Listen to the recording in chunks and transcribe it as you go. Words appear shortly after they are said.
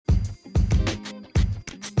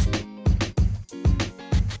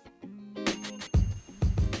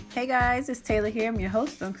Hey guys, it's Taylor here. I'm your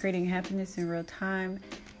host on Creating Happiness in Real Time.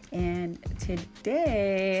 And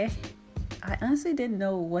today, I honestly didn't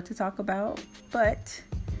know what to talk about, but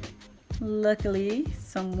luckily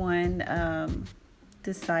someone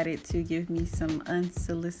decided to give me some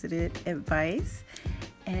unsolicited advice,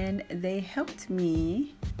 and they helped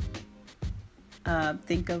me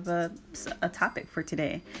think of a topic for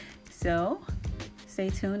today. So stay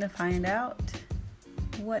tuned to find out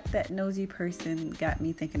what that nosy person got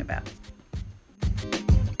me thinking about.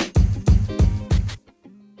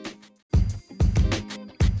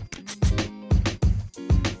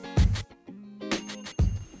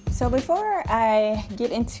 So before I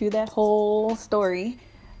get into that whole story,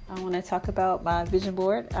 I want to talk about my vision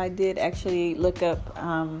board. I did actually look up,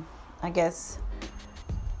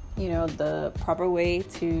 the proper way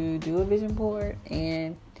to do a vision board.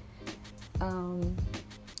 And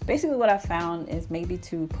basically what I found is maybe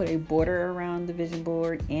to put a border around the vision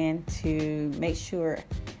board and to make sure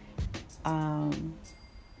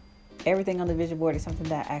everything on the vision board is something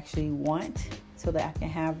that I actually want, so that I can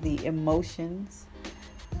have the emotions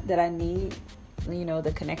that I need,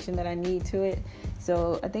 the connection that I need to it.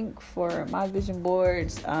 So I think for my vision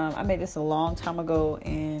boards, I made this a long time ago,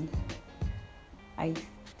 and I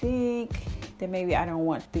think that maybe I don't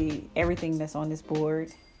want everything that's on this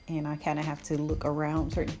board, and I kind of have to look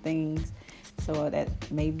around certain things. So that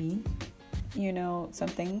maybe,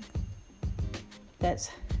 something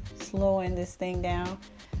that's slowing this thing down.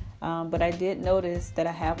 But I did notice that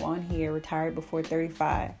I have on here retired before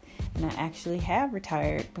 35, and I actually have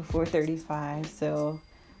retired before 35. So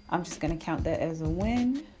I'm just going to count that as a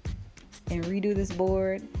win and redo this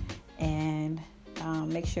board and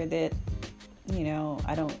make sure that,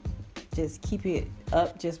 I don't just keep it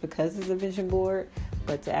up just because it's a vision board,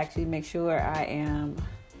 but to actually make sure I am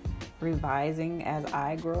revising as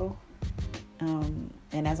I grow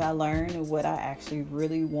and as I learn what I actually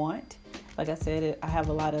really want. Like I said, I have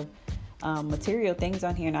a lot of material things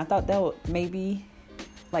on here, and I thought that would maybe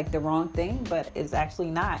like the wrong thing, but it's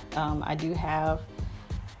actually not. I do have,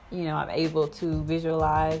 I'm able to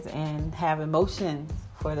visualize and have emotions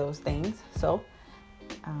for those things. So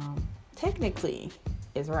technically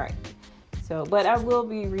it's right. So, but I will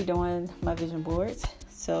be redoing my vision boards.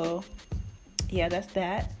 So yeah, that's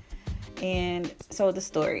that. And so the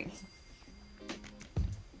story.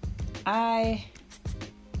 I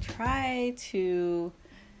try to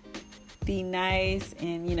be nice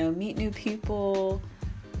and, meet new people.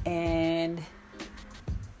 And,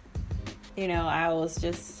 I was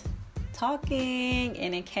just talking,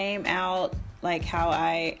 and it came out like how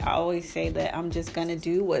I always say that I'm just going to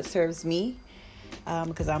do what serves me,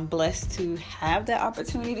 because I'm blessed to have that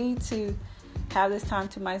opportunity to have this time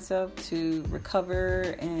to myself to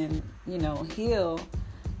recover and, heal,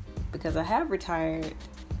 because I have retired.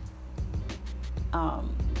 I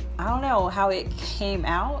don't know how it came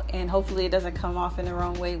out, and hopefully it doesn't come off in the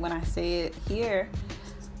wrong way when I say it here,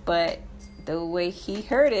 but the way he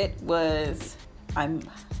heard it was I'm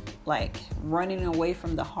like running away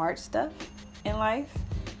from the hard stuff in life,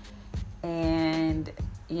 and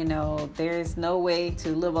there's no way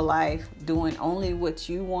to live a life doing only what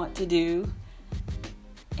you want to do,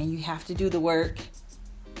 and you have to do the work.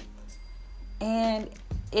 And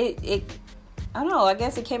it I don't know, I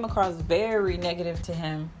guess it came across very negative to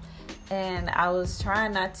him. And I was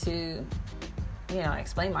trying not to,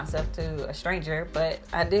 explain myself to a stranger, but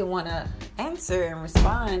I did want to answer and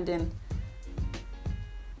respond and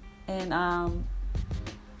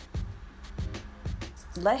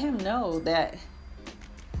let him know that,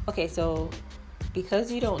 okay, so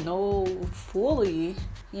because you don't know fully,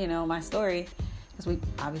 my story, because we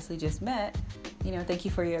obviously just met, thank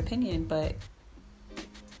you for your opinion, but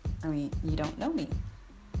you don't know me.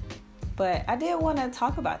 But I did want to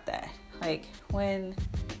talk about that. Like, when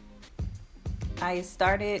I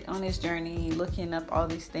started on this journey, looking up all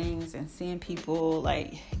these things and seeing people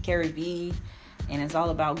like Gary Vee, and it's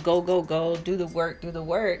all about go, go, go, do the work.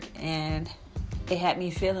 And it had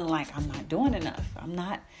me feeling like I'm not doing enough. I'm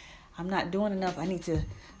not doing enough. I need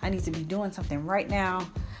to be doing something right now.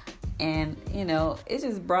 And, it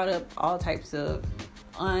just brought up all types of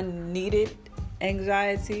unneeded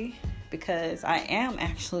anxiety, because I am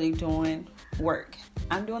actually doing work.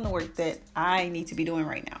 I'm doing the work that I need to be doing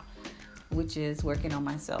right now, which is working on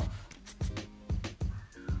myself.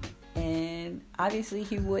 And obviously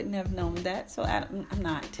he wouldn't have known that, so I'm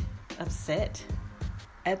not upset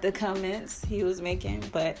at the comments he was making,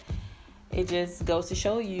 but it just goes to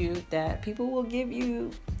show you that people will give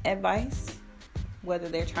you advice, whether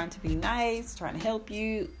they're trying to be nice, trying to help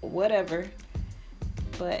you, whatever.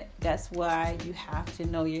 But that's why you have to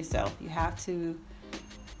know yourself. You have to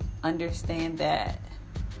understand that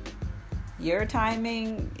your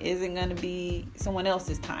timing isn't going to be someone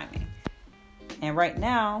else's timing. And right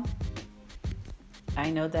now, I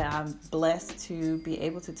know that I'm blessed to be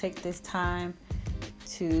able to take this time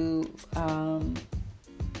to,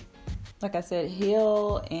 like I said,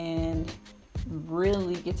 heal and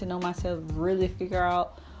really get to know myself, really figure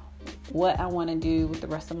out what I want to do with the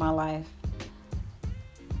rest of my life.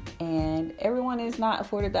 And everyone is not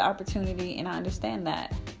afforded the opportunity, and I understand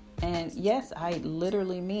that. And yes, I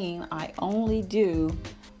literally mean I only do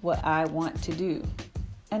what I want to do.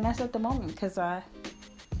 And that's at the moment because I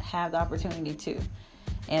have the opportunity to.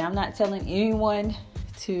 And I'm not telling anyone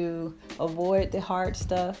to avoid the hard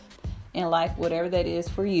stuff in life, whatever that is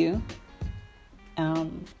for you.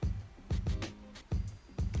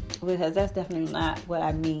 Because that's definitely not what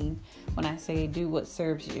I mean when I say do what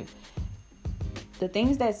serves you. The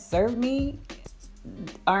things that serve me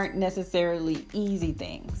aren't necessarily easy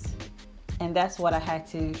things. And that's what I had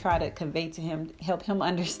to try to convey to him, help him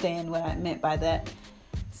understand what I meant by that.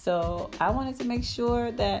 So I wanted to make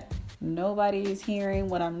sure that nobody is hearing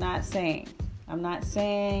what I'm not saying. I'm not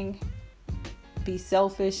saying be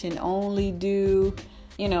selfish and only do,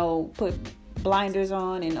 put blinders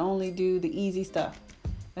on and only do the easy stuff.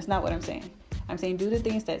 That's not what I'm saying. I'm saying do the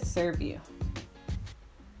things that serve you.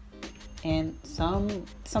 And some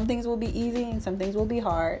things will be easy and some things will be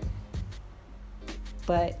hard.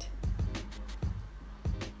 But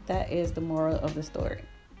that is the moral of the story.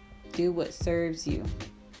 Do what serves you.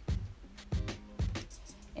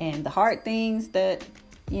 And the hard things that,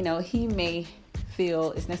 he may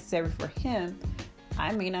feel is necessary for him,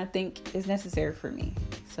 I may not think is necessary for me.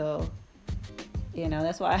 So,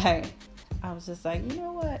 that's why I was just like, you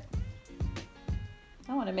know what?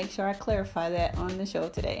 I want to make sure I clarify that on the show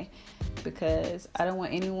today, because I don't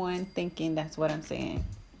want anyone thinking that's what I'm saying.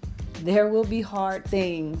 There will be hard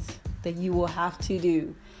things that you will have to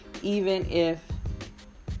do, even if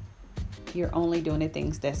you're only doing the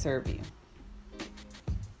things that serve you.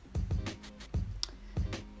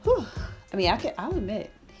 Whew. I mean, I'll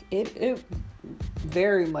admit, it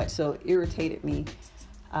very much so irritated me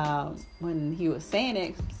when he was saying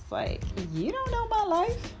it. It's like, you don't know my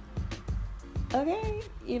life, okay?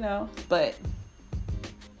 But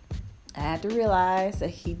I had to realize that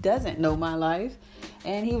he doesn't know my life,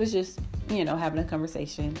 and he was just, having a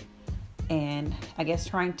conversation, and I guess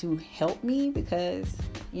trying to help me because,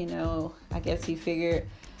 I guess he figured,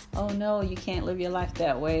 oh no, you can't live your life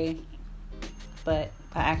that way, but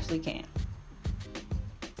I actually can.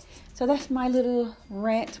 So that's my little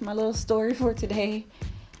rant, my little story for today.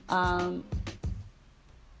 Hopefully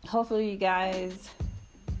you guys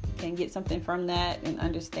can get something from that and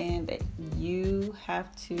understand that you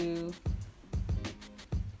have to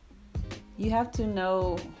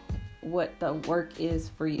know what the work is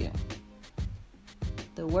for you.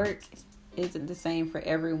 The work isn't the same for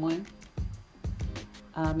everyone.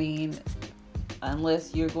 I mean,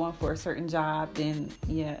 unless you're going for a certain job, then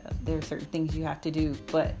yeah, there are certain things you have to do,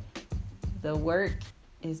 but the work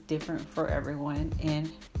is different for everyone.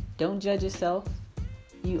 And don't judge yourself.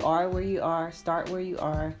 You are where you are. Start where you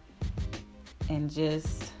are. And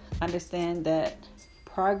just understand that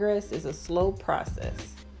progress is a slow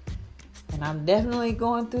process. And I'm definitely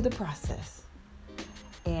going through the process.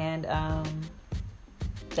 And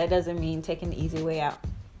that doesn't mean taking the easy way out.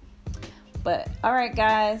 But all right,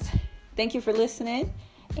 guys. Thank you for listening.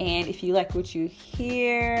 And if you like what you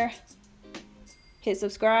hear, hit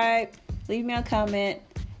subscribe, leave me a comment.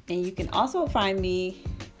 And you can also find me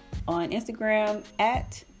on Instagram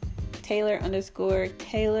at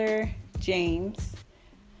Taylor_Taylor James.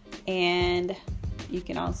 And you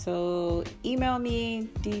can also email me,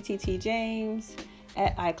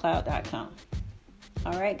 dttjames@icloud.com.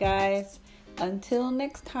 All right, guys. Until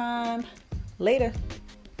next time. Later.